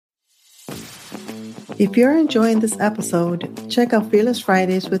If you're enjoying this episode, check out Fearless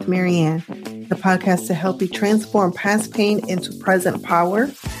Fridays with Marianne, the podcast to help you transform past pain into present power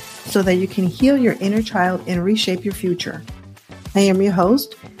so that you can heal your inner child and reshape your future. I am your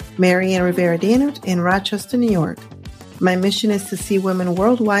host, Marianne Rivera-Danert in Rochester, New York. My mission is to see women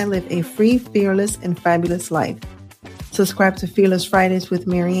worldwide live a free, fearless, and fabulous life. Subscribe to Fearless Fridays with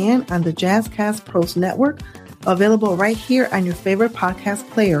Marianne on the Jazzcast Pros Network, available right here on your favorite podcast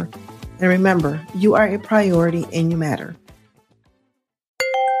player. And remember, you are a priority and you matter.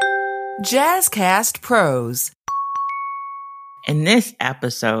 Jazzcast Pros. In this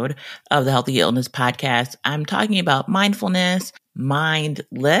episode of the Healthy Illness Podcast, I'm talking about mindfulness,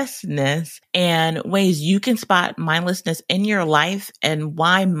 mindlessness, and ways you can spot mindlessness in your life and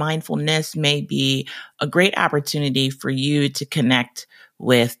why mindfulness may be a great opportunity for you to connect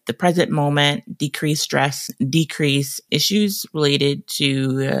with the present moment, decrease stress, decrease issues related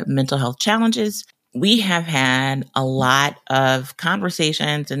to mental health challenges. We have had a lot of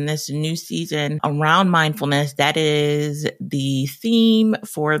conversations in this new season around mindfulness. That is the theme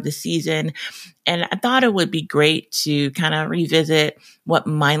for the season. And I thought it would be great to kind of revisit what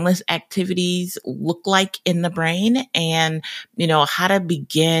mindless activities look like in the brain and, how to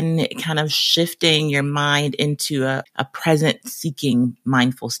begin kind of shifting your mind into a present seeking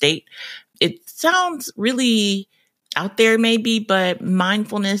mindful state. It sounds really out there maybe, but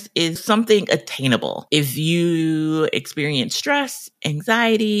mindfulness is something attainable. If you experience stress,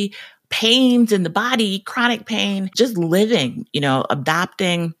 anxiety, pains in the body, chronic pain, just living,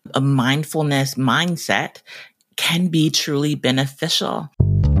 adopting a mindfulness mindset can be truly beneficial.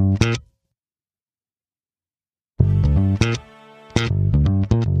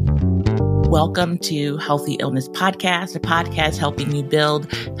 Welcome to Healthy Illness Podcast, a podcast helping you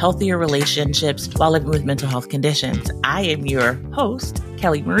build healthier relationships while living with mental health conditions. I am your host,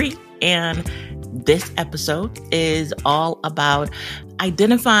 Kelly Marie, and this episode is all about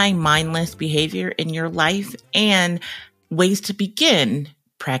identifying mindless behavior in your life and ways to begin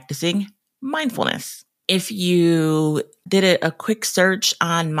practicing mindfulness. If you did a quick search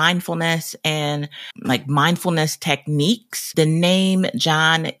on mindfulness and mindfulness techniques, the name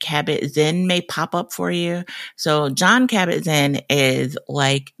Jon Kabat-Zinn may pop up for you. So Jon Kabat-Zinn is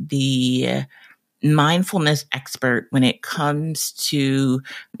like the mindfulness expert when it comes to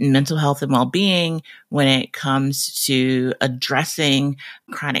mental health and well-being, when it comes to addressing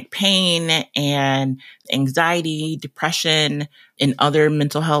chronic pain and anxiety, depression, and other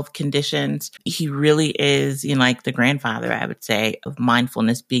mental health conditions. He really is, the grandfather, I would say, of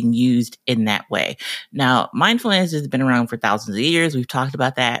mindfulness being used in that way. Now, mindfulness has been around for thousands of years. We've talked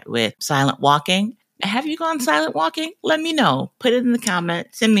about that with silent walking. Have you gone silent walking? Let me know. Put it in the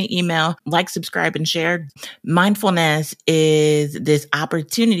comments. Send me an email. Subscribe, and share. Mindfulness is this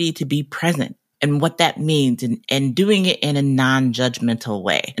opportunity to be present and what that means and doing it in a non-judgmental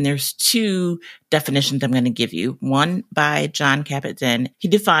way. And there's two definitions I'm going to give you. One by Jon Kabat-Zinn. He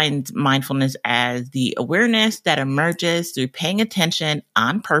defines mindfulness as the awareness that emerges through paying attention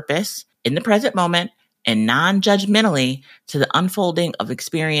on purpose in the present moment and non-judgmentally to the unfolding of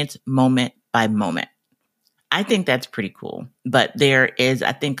experience moment by moment. I think that's pretty cool, but there is,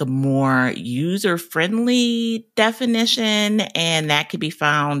 I think, a more user-friendly definition, and that can be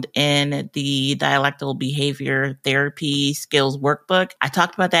found in the Dialectical Behavior Therapy Skills Workbook. I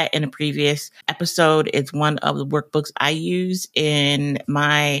talked about that in a previous episode. It's one of the workbooks I use in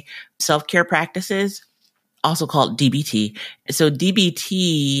my self-care practices, also called DBT. So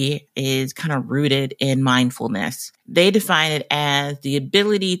DBT is kind of rooted in mindfulness. They define it as the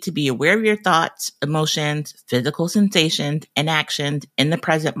ability to be aware of your thoughts, emotions, physical sensations, and actions in the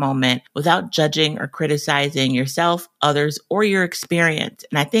present moment without judging or criticizing yourself, others, or your experience.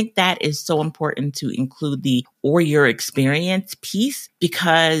 And I think that is so important to include the or your experience piece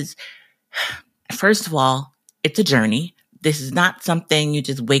because, first of all, it's a journey. This is not something you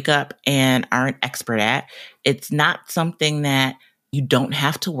just wake up and are an expert at. It's not something that you don't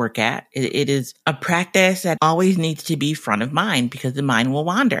have to work at. It is a practice that always needs to be front of mind because the mind will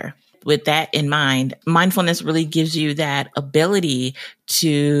wander. With that in mind, mindfulness really gives you that ability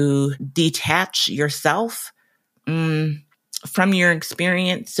to detach yourself from your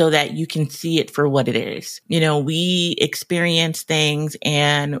experience so that you can see it for what it is. We experience things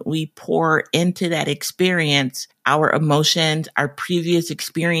and we pour into that experience our emotions, our previous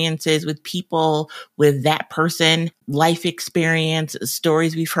experiences with people, with that person, life experience,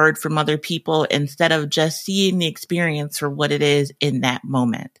 stories we've heard from other people, instead of just seeing the experience for what it is in that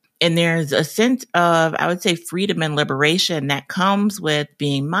moment. And there's a sense of, I would say, freedom and liberation that comes with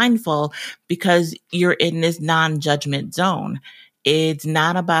being mindful because you're in this non-judgment zone. It's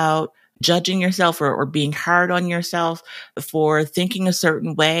not about judging yourself or being hard on yourself for thinking a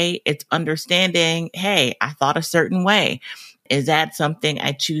certain way. It's understanding, hey, I thought a certain way. Is that something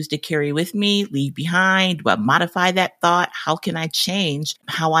I choose to carry with me, leave behind, but modify that thought? How can I change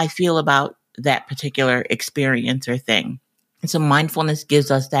how I feel about that particular experience or thing? And so mindfulness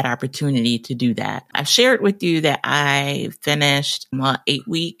gives us that opportunity to do that. I've shared with you that I finished an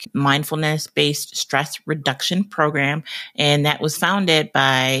 8-week mindfulness-based stress reduction program, and that was founded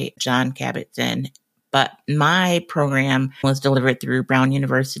by John Kabat-Zinn. But my program was delivered through Brown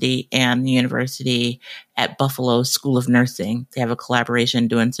University and the University at Buffalo School of Nursing. They have a collaboration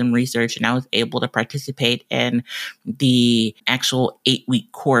doing some research, and I was able to participate in the actual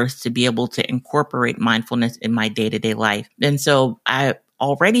 8-week course to be able to incorporate mindfulness in my day-to-day life. And so I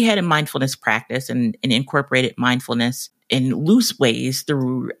already had a mindfulness practice and incorporated mindfulness in loose ways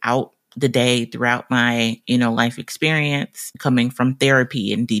throughout the day, throughout my, life experience, coming from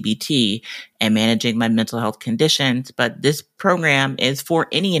therapy and DBT and managing my mental health conditions. But this program is for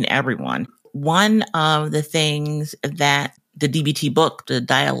any and everyone. One of the things that the DBT book, the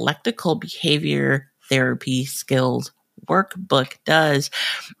Dialectical Behavior Therapy Skills Workbook does,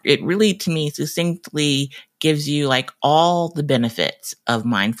 it really, to me, succinctly gives you like all the benefits of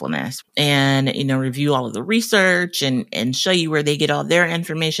mindfulness and, review all of the research and show you where they get all their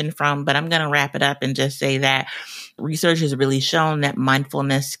information from. But I'm going to wrap it up and just say that research has really shown that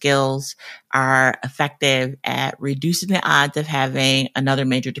mindfulness skills are effective at reducing the odds of having another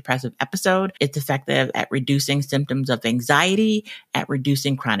major depressive episode. It's effective at reducing symptoms of anxiety, at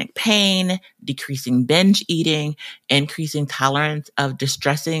reducing chronic pain, decreasing binge eating, increasing tolerance of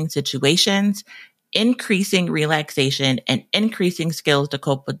distressing situations, increasing relaxation, and increasing skills to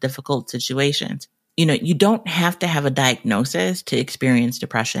cope with difficult situations. You don't have to have a diagnosis to experience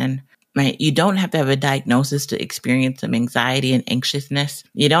depression, right? You don't have to have a diagnosis to experience some anxiety and anxiousness.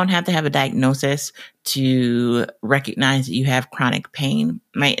 You don't have to have a diagnosis to recognize that you have chronic pain,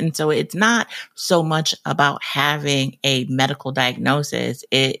 right? And so it's not so much about having a medical diagnosis.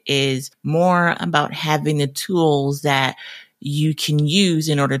 It is more about having the tools that you can use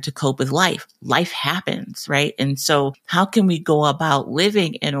in order to cope with life. Life happens, right? And so how can we go about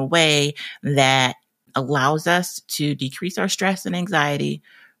living in a way that allows us to decrease our stress and anxiety,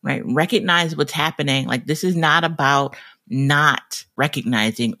 right? Recognize what's happening. Like, this is not about not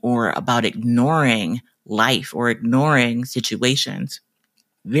recognizing or about ignoring life or ignoring situations.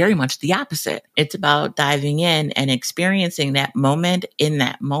 Very much the opposite. It's about diving in and experiencing that moment in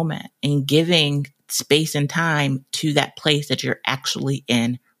that moment and giving space and time to that place that you're actually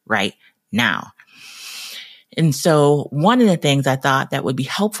in right now. And so one of the things I thought that would be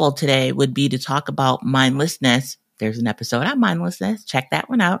helpful today would be to talk about mindlessness. There's an episode on mindlessness. Check that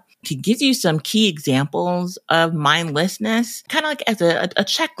one out. To give you some key examples of mindlessness, kind of like as a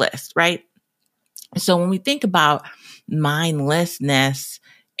checklist, right? So when we think about mindlessness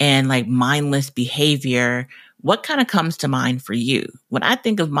and like mindless behavior, what kind of comes to mind for you? When I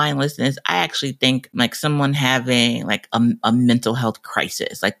think of mindlessness, I actually think like someone having like a mental health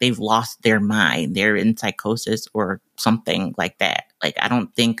crisis, like they've lost their mind, they're in psychosis or something like that. Like, I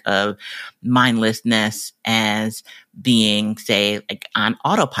don't think of mindlessness as being, say, like on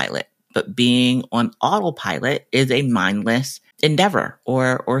autopilot, but being on autopilot is a mindless endeavor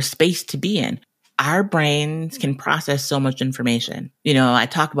or space to be in. Our brains can process so much information. I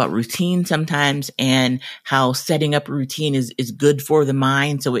talk about routine sometimes and how setting up a routine is good for the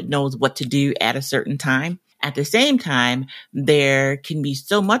mind so it knows what to do at a certain time. At the same time, there can be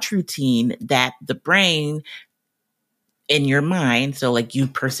so much routine that the brain in your mind, so like you,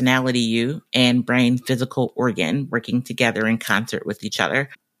 personality, you, and brain, physical organ working together in concert with each other,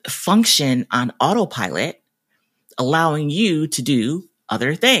 function on autopilot, allowing you to do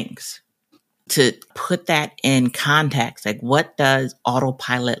other things. To put that in context, like what does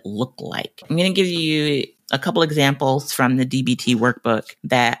autopilot look like? I'm going to give you a couple examples from the DBT workbook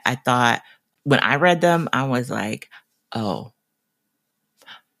that I thought when I read them, I was like, oh.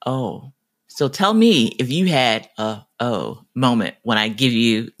 So tell me if you had a moment when I give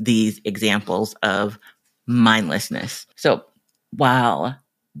you these examples of mindlessness. So while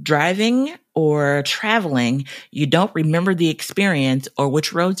driving or traveling, you don't remember the experience or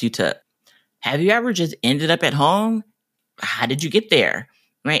which roads you took. Have you ever just ended up at home? How did you get there?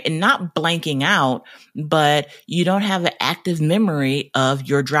 Right? And not blanking out, but you don't have an active memory of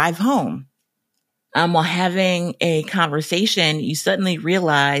your drive home. While having a conversation, you suddenly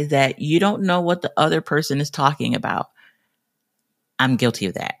realize that you don't know what the other person is talking about. I'm guilty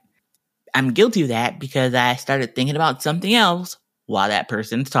of that. I'm guilty of that because I started thinking about something else while that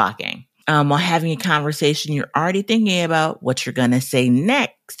person's talking. While having a conversation, you're already thinking about what you're going to say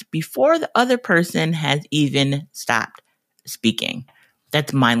next next before the other person has even stopped speaking.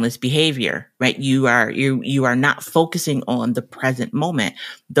 That's mindless behavior, right? You are not focusing on the present moment.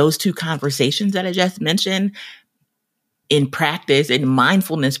 Those two conversations that I just mentioned, in practice, in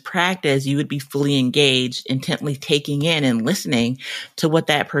mindfulness practice, you would be fully engaged, intently taking in and listening to what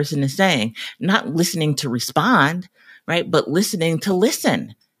that person is saying, not listening to respond, right? But listening to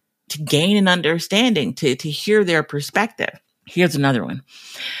listen, to gain an understanding, to hear their perspective. Here's another one.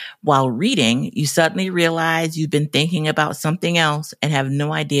 While reading, you suddenly realize you've been thinking about something else and have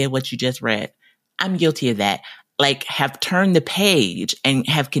no idea what you just read. I'm guilty of that. Like, have turned the page and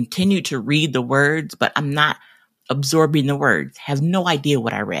have continued to read the words, but I'm not absorbing the words, have no idea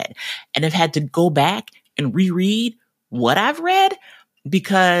what I read, and have had to go back and reread what I've read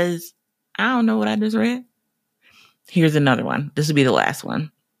because I don't know what I just read. Here's another one. This will be the last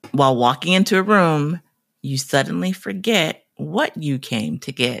one. While walking into a room, you suddenly forget what you came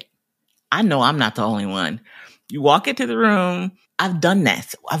to get. I know I'm not the only one. You walk into the room. I've done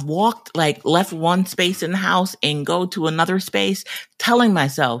this. I've walked, left one space in the house and go to another space, telling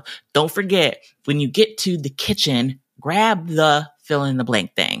myself, don't forget, when you get to the kitchen, grab the fill in the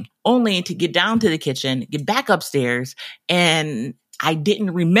blank thing, only to get down to the kitchen, get back upstairs, and I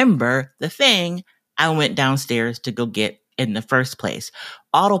didn't remember the thing I went downstairs to go get in the first place.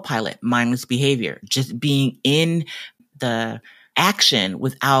 Autopilot, mindless behavior, just being in the action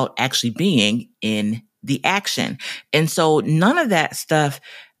without actually being in the action. And so none of that stuff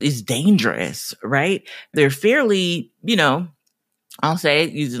is dangerous, right? They're fairly, I'll say,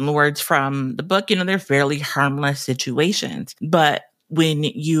 using the words from the book, they're fairly harmless situations. But when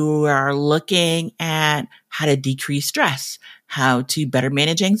you are looking at how to decrease stress, how to better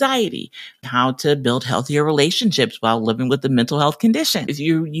manage anxiety, how to build healthier relationships while living with a mental health condition, if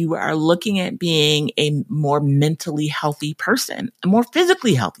you are looking at being a more mentally healthy person, a more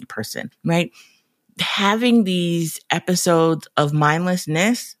physically healthy person, right? Having these episodes of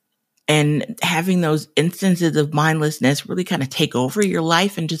mindlessness and having those instances of mindlessness really kind of take over your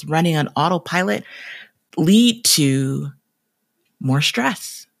life and just running on autopilot lead to more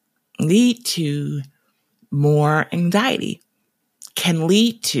stress, lead to more anxiety, can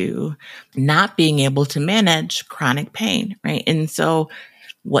lead to not being able to manage chronic pain, right? And so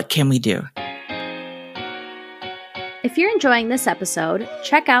what can we do? If you're enjoying this episode,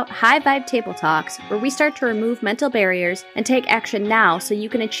 check out High Vibe Table Talks, where we start to remove mental barriers and take action now so you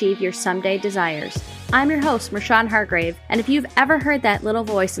can achieve your someday desires. I'm your host, Mershawn Hargrave, and if you've ever heard that little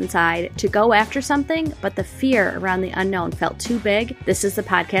voice inside to go after something, but the fear around the unknown felt too big, this is the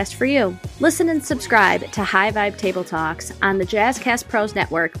podcast for you. Listen and subscribe to High Vibe Table Talks on the Jazzcast Pros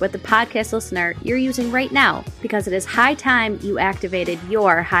Network with the podcast listener you're using right now, because it is high time you activated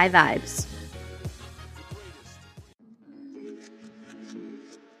your high vibes.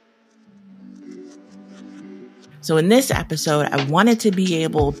 So in this episode, I wanted to be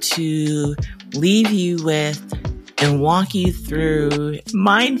able to leave you with and walk you through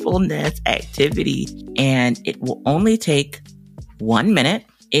mindfulness activity. And it will only take 1 minute.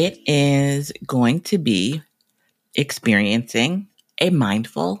 It is going to be experiencing a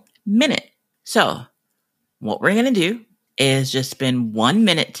mindful minute. So what we're going to do is just spend 1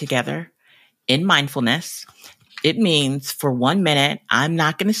 minute together in mindfulness. It means for 1 minute, I'm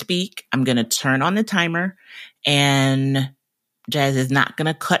not going to speak. I'm going to turn on the timer. And Jazz is not going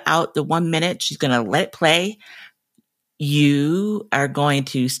to cut out the 1 minute. She's going to let it play. You are going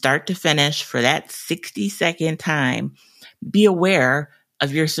to start to finish for that 60-second time. Be aware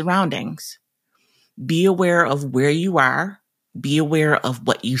of your surroundings. Be aware of where you are. Be aware of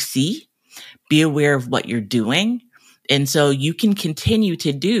what you see. Be aware of what you're doing. And so you can continue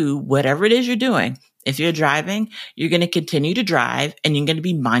to do whatever it is you're doing. If you're driving, you're going to continue to drive and you're going to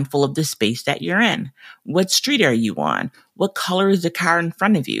be mindful of the space that you're in. What street are you on? What color is the car in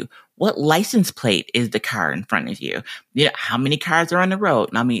front of you? What license plate is the car in front of you? How many cars are on the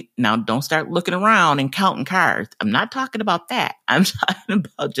road? Now don't start looking around and counting cars. I'm not talking about that. I'm talking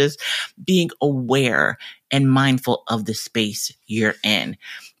about just being aware and mindful of the space you're in.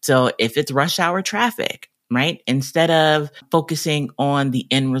 So if it's rush hour traffic, right? Instead of focusing on the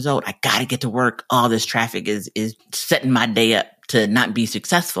end result, I got to get to work. All this traffic is setting my day up to not be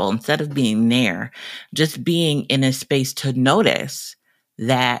successful. Instead of being there, just being in a space to notice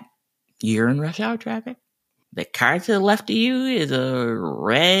that you're in rush hour traffic. The car to the left of you is a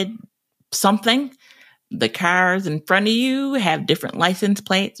red something. The cars in front of you have different license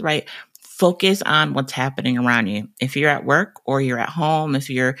plates, right? Focus on what's happening around you. If you're at work or you're at home, if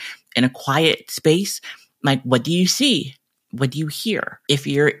you're in a quiet space, what do you see? What do you hear? If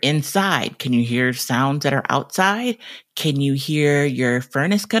you're inside, can you hear sounds that are outside? Can you hear your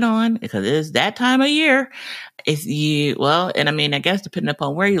furnace cut on? Because it's that time of year. I guess depending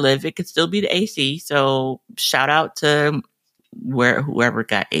upon where you live, it could still be the AC. So shout out to whoever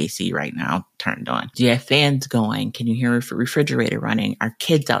got AC right now turned on. Do you have fans going? Can you hear a refrigerator running? Are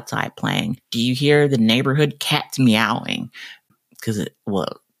kids outside playing? Do you hear the neighborhood cats meowing? Because,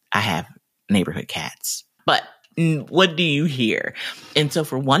 I have neighborhood cats. But what do you hear? And so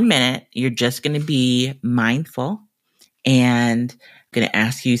for 1 minute, you're just going to be mindful and going to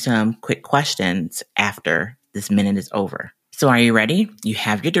ask you some quick questions after this minute is over. So are you ready? You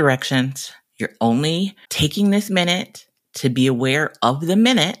have your directions. You're only taking this minute to be aware of the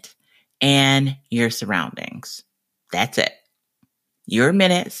minute and your surroundings. That's it. Your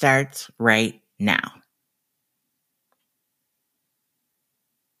minute starts right now.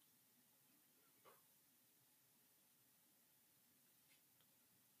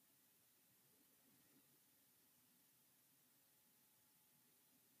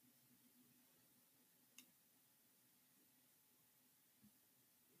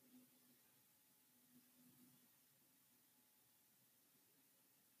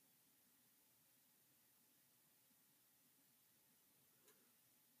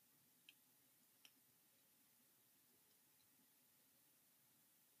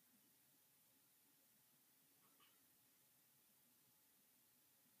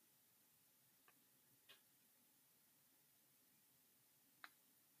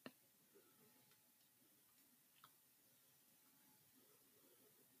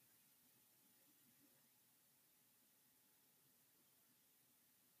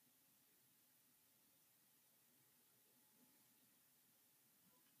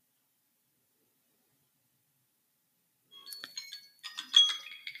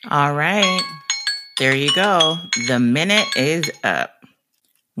 All right. There you go. The minute is up.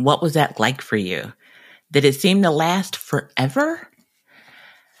 What was that like for you? Did it seem to last forever?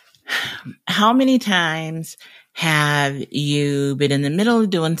 How many times have you been in the middle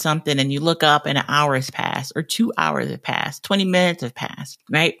of doing something and you look up and an hour has passed or 2 hours have passed, 20 minutes have passed,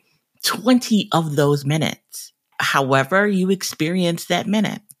 right? 20 of those minutes. However you experience that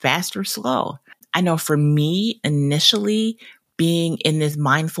minute, fast or slow. I know for me, initially being in this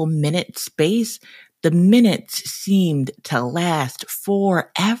mindful minute space, the minutes seemed to last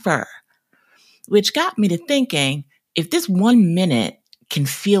forever, which got me to thinking, if this 1 minute can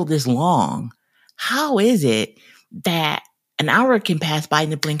feel this long, how is it that an hour can pass by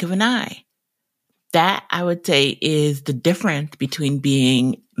in the blink of an eye? That, I would say, is the difference between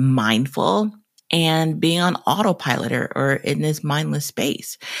being mindful and being on autopilot or in this mindless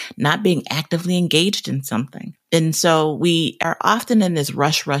space, not being actively engaged in something. And so we are often in this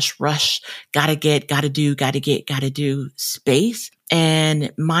rush, gotta do space.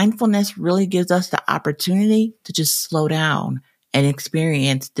 And mindfulness really gives us the opportunity to just slow down and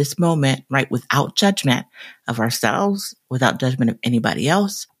experience this moment, right? Without judgment of ourselves, without judgment of anybody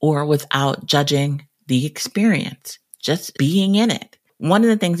else, or without judging the experience, just being in it. One of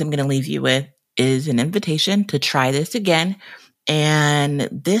the things I'm going to leave you with is an invitation to try this again. And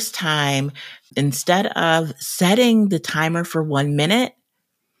this time, instead of setting the timer for 1 minute,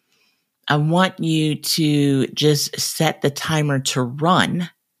 I want you to just set the timer to run,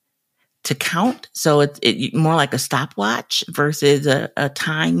 to count. So it's more like a stopwatch versus a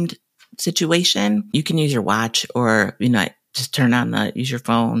timed situation. You can use your watch or, just use your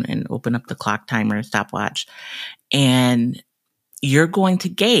phone and open up the clock timer stopwatch. And you're going to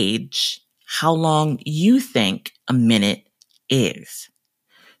gauge how long you think a minute is.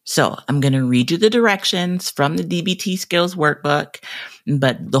 So I'm going to read you the directions from the DBT skills workbook,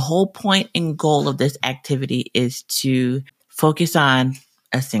 but the whole point and goal of this activity is to focus on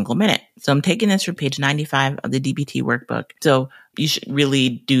a single minute. So I'm taking this from page 95 of the DBT workbook. So you should really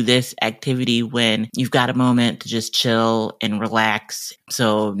do this activity when you've got a moment to just chill and relax.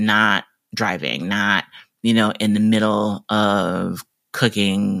 So not driving, not, in the middle of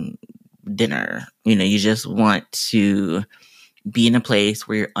cooking dinner. You just want to be in a place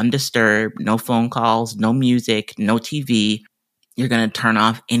where you're undisturbed, no phone calls, no music, no TV. You're going to turn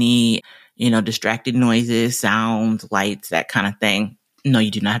off any, distracting noises, sounds, lights, that kind of thing. No, you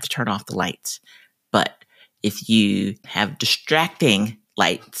do not have to turn off the lights. But if you have distracting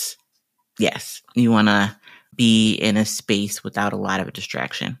lights, yes, you want to be in a space without a lot of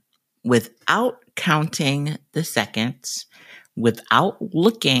distraction, without counting the seconds, without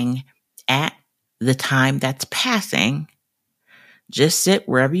looking at the time that's passing. Just sit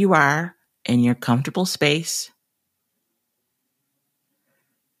wherever you are in your comfortable space.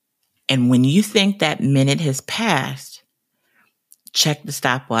 And when you think that minute has passed, check the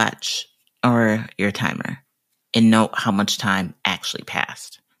stopwatch or your timer and note how much time actually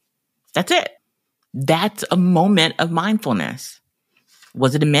passed. That's it. That's a moment of mindfulness.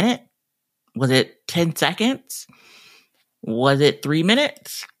 Was it a minute? Was it 10 seconds? Was it 3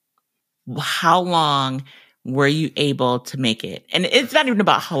 minutes? How long were you able to make it? And it's not even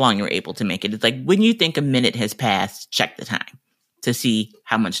about how long you were able to make it. It's like when you think a minute has passed, check the time to see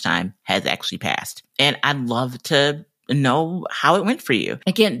how much time has actually passed. And I'd love to know how it went for you.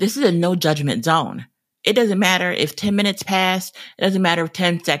 Again, this is a no judgment zone. It doesn't matter if 10 minutes passed. It doesn't matter if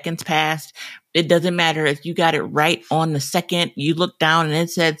 10 seconds passed. It doesn't matter if you got it right on the second. You looked down and it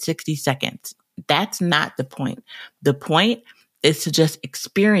said 60 seconds. That's not the point. The point is to just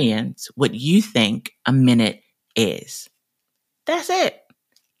experience what you think a minute is. That's it.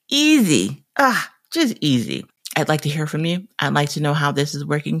 Easy. Just easy. I'd like to hear from you. I'd like to know how this is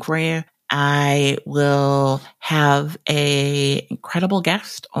working for you. I will have an incredible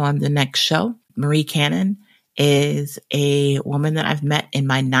guest on the next show. Marie Cannon is a woman that I've met in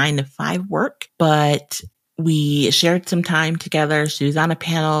my 9-to-5 work, but we shared some time together. She was on a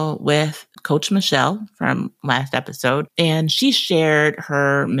panel with Coach Michelle from last episode, and she shared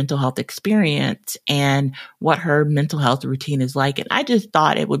her mental health experience and what her mental health routine is like. And I just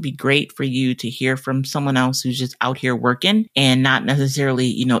thought it would be great for you to hear from someone else who's just out here working and not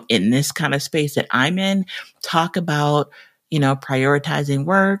necessarily, in this kind of space that I'm in, talk about prioritizing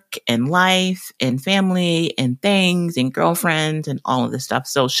work and life and family and things and girlfriends and all of this stuff.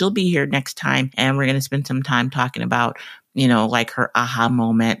 So she'll be here next time, and we're going to spend some time talking about, like her aha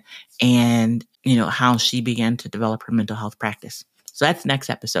moment and, how she began to develop her mental health practice. So that's next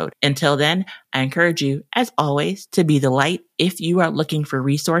episode. Until then, I encourage you, as always, to be the light. If you are looking for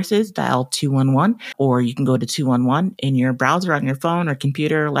resources, dial 211, or you can go to 211 in your browser on your phone or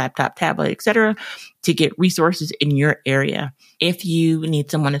computer, laptop, tablet, etc., to get resources in your area. If you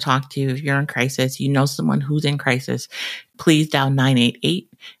need someone to talk to, if you're in crisis, you know someone who's in crisis, please dial 988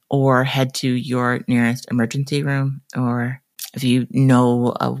 or head to your nearest emergency room, or if you know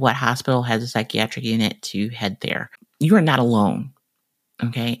of what hospital has a psychiatric unit, to head there. You are not alone.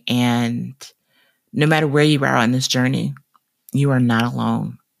 Okay. And no matter where you are on this journey, you are not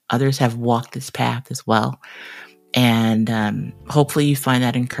alone. Others have walked this path as well. And hopefully you find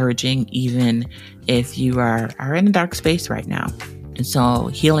that encouraging, even if you are in a dark space right now. And so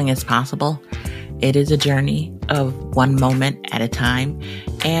healing is possible. It is a journey of one moment at a time.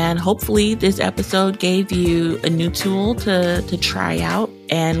 And hopefully this episode gave you a new tool to try out,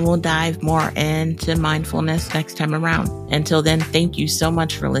 and we'll dive more into mindfulness next time around. Until then, thank you so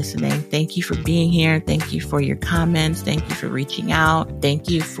much for listening. Thank you for being here. Thank you for your comments. Thank you for reaching out. Thank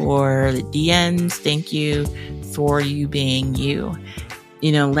you for the DMs. Thank you for you being you.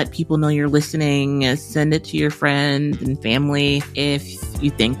 Let people know you're listening. Send it to your friends and family if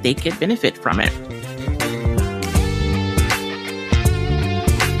you think they could benefit from it.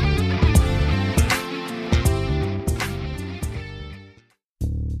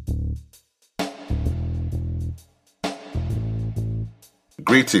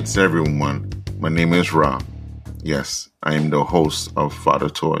 Greetings, everyone. My name is Ra. Yes, I am the host of Father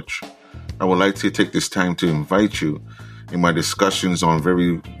Torch. I would like to take this time to invite you in my discussions on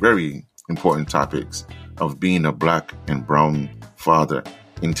very, very important topics of being a Black and brown father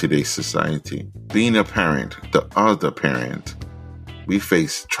in today's society. Being a parent, the other parent, we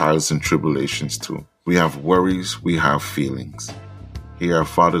face trials and tribulations too. We have worries, we have feelings. Here at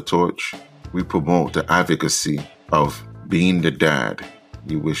Father Torch, we promote the advocacy of being the dad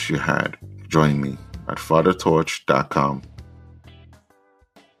you wish you had. Join me at fathertorch.com